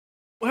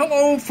Well,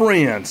 hello,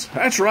 friends.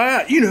 That's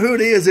right. You know who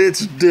it is.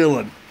 It's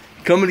Dillon.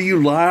 Coming to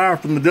you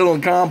live from the Dillon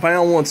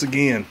compound once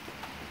again.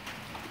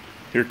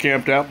 Here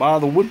camped out by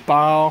the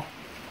woodpile.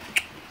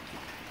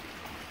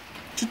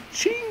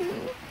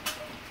 Cha-ching.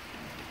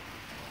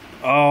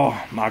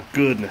 Oh, my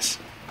goodness.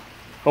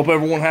 Hope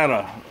everyone had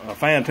a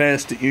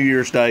fantastic New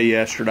Year's Day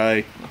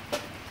yesterday.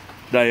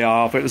 Day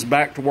off. It was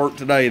back to work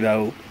today,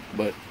 though.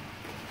 But,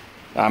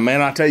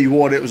 man, I tell you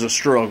what, it was a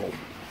struggle.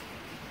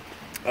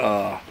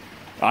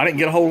 I didn't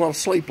get a whole lot of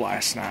sleep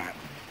last night.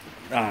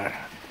 I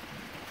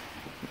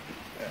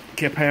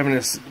kept having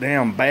this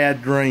damn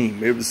bad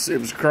dream. It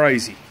was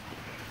crazy.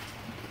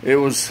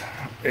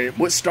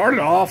 What started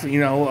off, you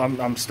know,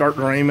 I'm start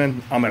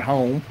dreaming. I'm at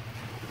home.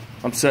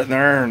 I'm sitting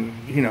there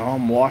and, you know,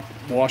 I'm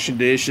washing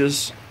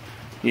dishes.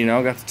 You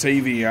know, got the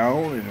TV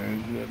on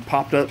and it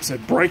popped up,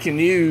 said breaking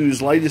news,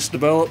 latest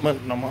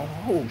development, and I'm like,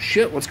 oh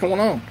shit, what's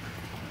going on?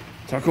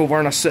 So I go over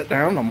and I sit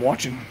down and I'm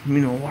watching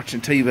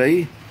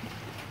TV,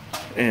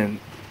 and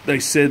they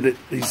said that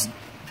these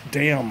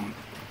damn,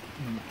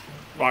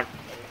 like,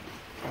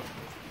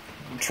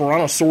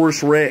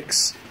 Tyrannosaurus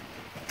Rex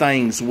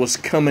things was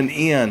coming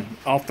in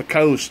off the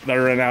coast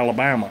there in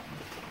Alabama.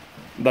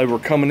 They were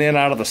coming in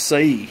out of the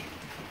sea,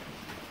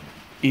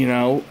 you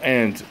know,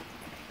 and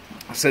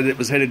I said it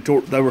was they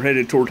were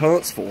headed toward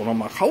Huntsville, and I'm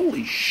like,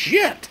 holy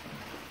shit.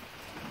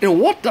 You know,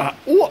 what?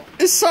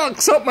 It's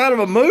like something out of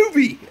a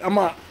movie. I'm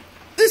like,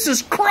 this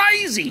is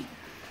crazy.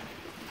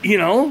 You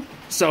know,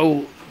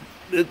 so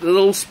the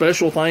little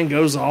special thing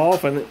goes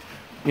off, and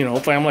you know,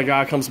 Family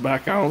Guy comes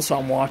back on, so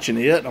I'm watching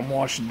it. I'm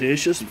washing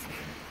dishes. A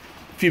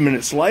few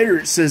minutes later,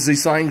 it says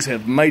these things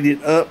have made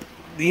it up.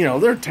 You know,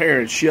 they're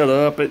tearing shit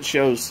up. It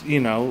shows, you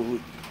know,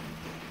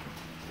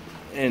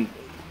 and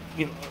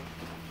you know,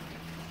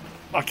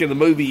 like in the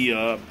movie,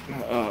 the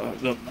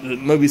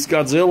movie's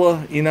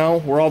Godzilla. You know,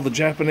 where all the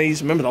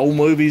Japanese, remember the old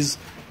movies,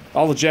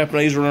 all the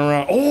Japanese running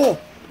around, oh,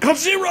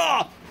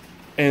 Godzilla,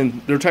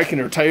 and they're taking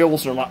their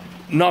tails, they're like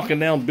knocking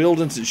down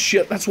buildings and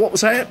shit. That's what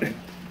was happening.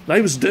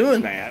 They was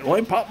doing that. Well,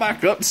 they popped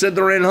back up and said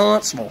they're in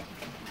Huntsville,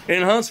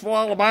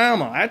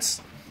 Alabama.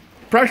 That's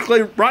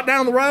practically right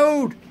down the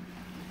road.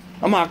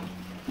 I'm like,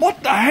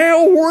 what the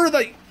hell were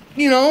they?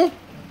 You know?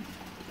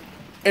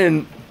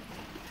 And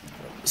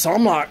so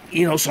I'm like,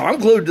 you know, so I'm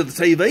glued to the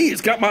TV. It's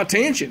got my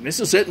attention.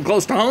 This is sitting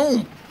close to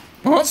home.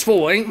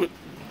 Huntsville ain't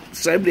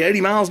 70,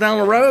 80 miles down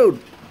the road.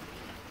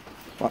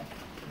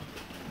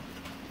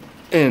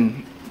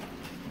 And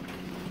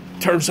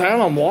turns out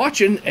I'm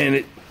watching, and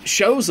it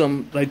shows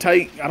them, they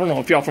take, I don't know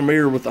if y'all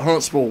familiar with the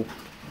Huntsville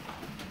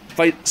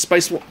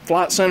Space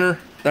Flight Center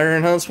there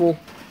in Huntsville,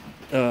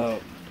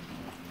 but,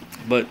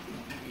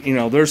 you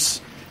know,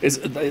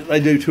 they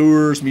do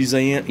tours,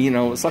 museum, you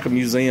know, it's like a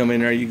museum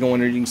in there. You go in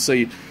there, you can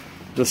see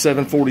the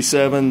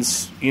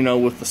 747s, you know,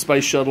 with the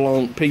space shuttle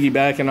on,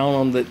 piggybacking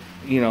on them, that,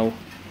 you know,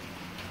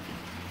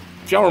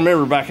 if y'all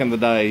remember back in the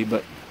day.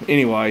 But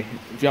anyway,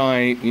 if y'all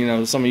ain't, you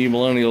know, some of you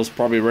millennials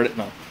probably read it.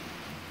 No,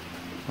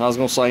 I was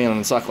going to say in an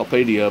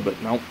encyclopedia,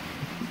 but no,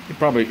 you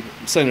probably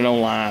seen it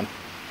online.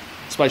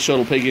 Space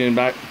shuttle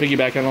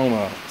piggybacking on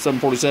a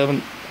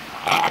 747.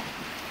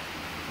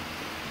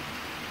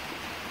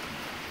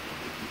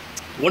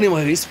 Well,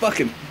 anyway, these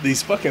fucking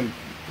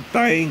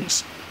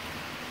things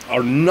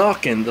are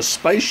knocking the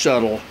space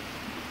shuttle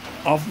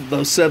off of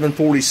those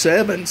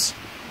 747s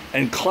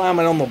and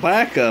climbing on the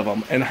back of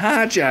them and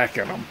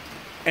hijacking them.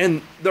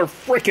 And they're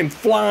freaking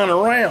flying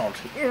around.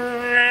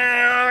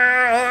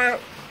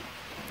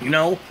 You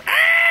know?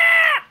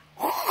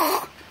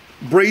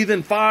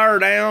 Breathing fire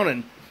down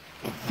and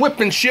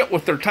whipping shit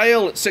with their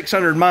tail at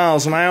 600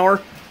 miles an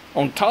hour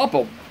on top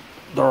of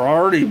their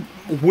already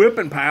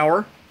whipping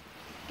power.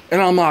 And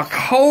I'm like,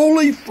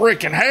 holy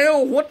freaking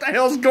hell, what the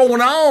hell's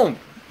going on?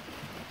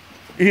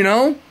 You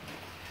know?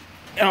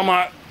 And I'm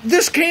like,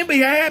 this can't be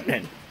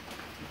happening.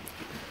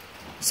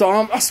 So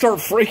I start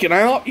freaking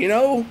out, you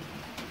know?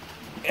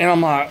 And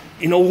I'm like,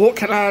 you know, what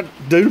can I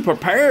do to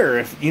prepare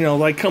if, you know,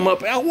 they come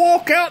up? I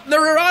walk out,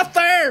 they're right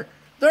there.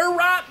 They're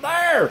right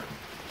there.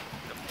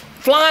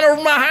 Flying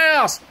over my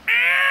house.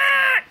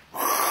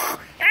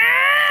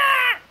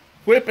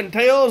 Whipping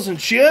tails and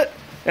shit.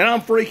 And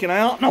I'm freaking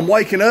out, and I'm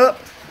waking up.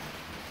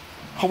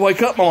 I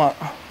wake up, and I'm like,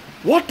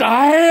 what the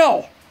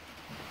hell?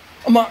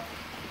 I'm like,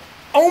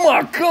 oh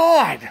my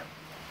God.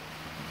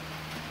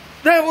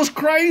 That was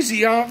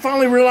crazy. I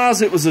finally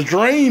realized it was a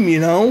dream, you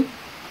know.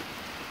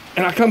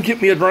 And I come get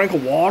me a drink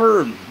of water.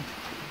 And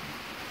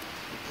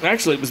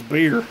actually, it was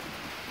beer.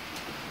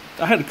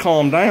 I had to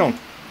calm down.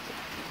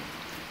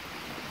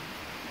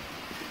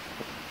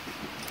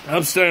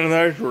 I'm standing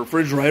there at the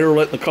refrigerator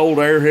letting the cold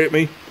air hit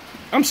me.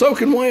 I'm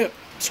soaking wet,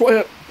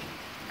 sweat.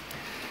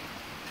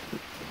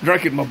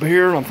 Drinking my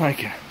beer, and I'm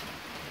thinking,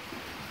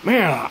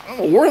 man, I don't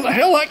know where the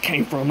hell that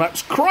came from.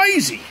 That's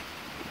crazy.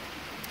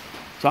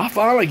 So I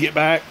finally get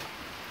back.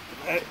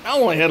 I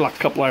only had like a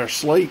couple hours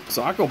sleep,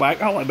 so I go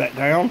back, I lay back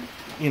down,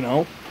 you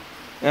know,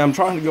 and I'm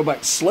trying to go back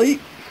to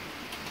sleep.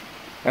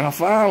 And I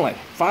finally,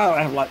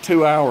 after like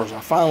 2 hours,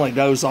 I finally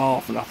dozed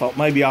off, and I thought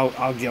maybe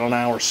I'll get an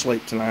hour's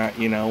sleep tonight,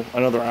 you know,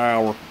 another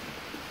hour.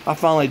 I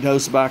finally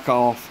dozed back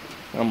off,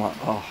 and I'm like,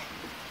 oh.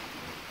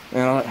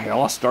 And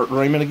hell, I start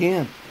dreaming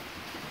again.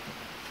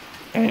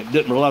 And I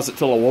didn't realize it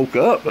till I woke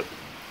up, but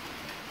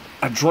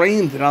I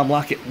dreamed that I'm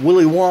like at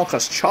Willy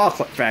Wonka's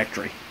chocolate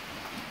factory.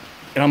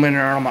 And I'm in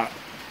there, and I'm like,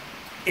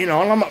 you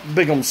know, and I'm not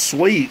big on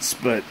sweets,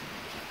 but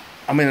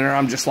I'm in there,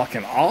 I'm just like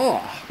in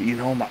awe, you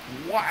know. I'm like,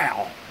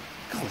 wow.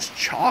 All this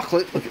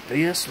chocolate, look at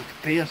this.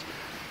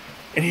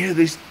 And here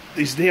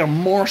these damn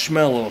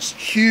marshmallows,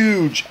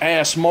 huge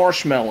ass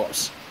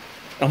marshmallows.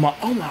 I'm like,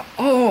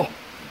 oh.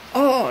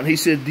 And he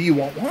said, do you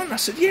want one? And I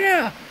said,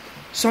 yeah.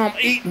 So I'm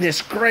eating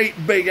this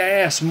great big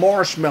ass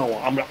marshmallow.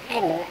 I'm like,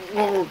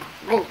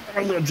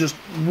 I'm just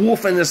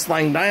wolfing this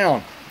thing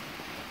down.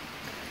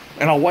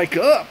 And I wake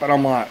up and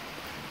I'm like,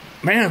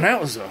 man, that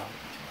was a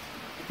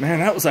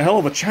hell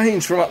of a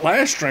change from that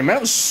last dream. That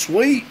was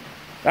sweet.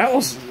 That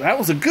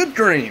was a good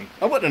dream.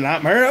 That wasn't a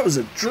nightmare. That was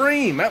a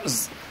dream. That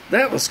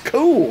was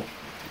cool.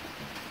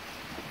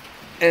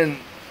 And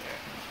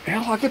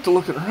hell, I get to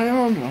looking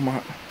around, and I'm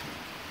like,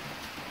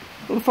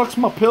 where the fuck's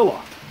my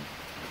pillow?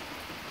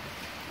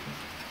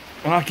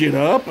 And I get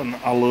up and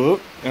I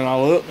look and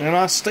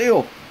I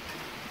still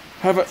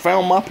haven't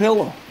found my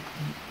pillow.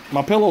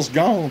 My pillow's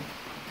gone.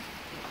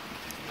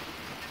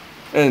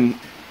 And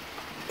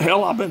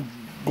hell, I've been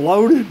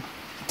bloated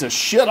to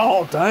shit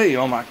all day.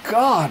 Oh my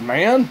God,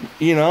 man.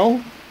 You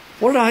know,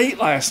 what did I eat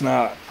last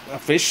night? A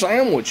fish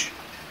sandwich.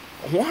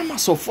 Why am I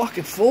so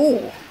fucking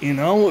full? You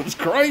know, it was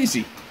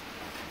crazy.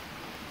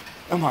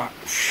 I'm like,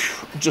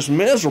 just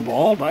miserable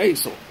all day.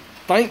 So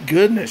thank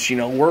goodness, you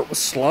know, work was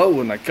slow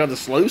and they cut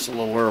us loose a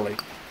little early.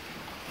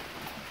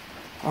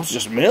 I was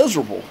just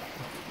miserable.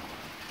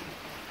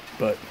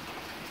 But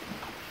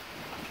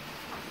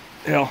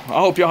hell, I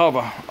hope y'all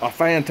have a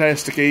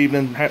fantastic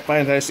evening,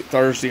 fantastic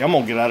Thursday. I'm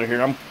gonna get out of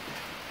here.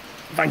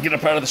 If I can get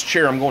up out of this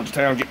chair, I'm going to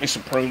town and get me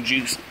some prune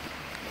juice.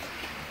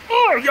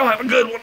 Oh, y'all have a good one.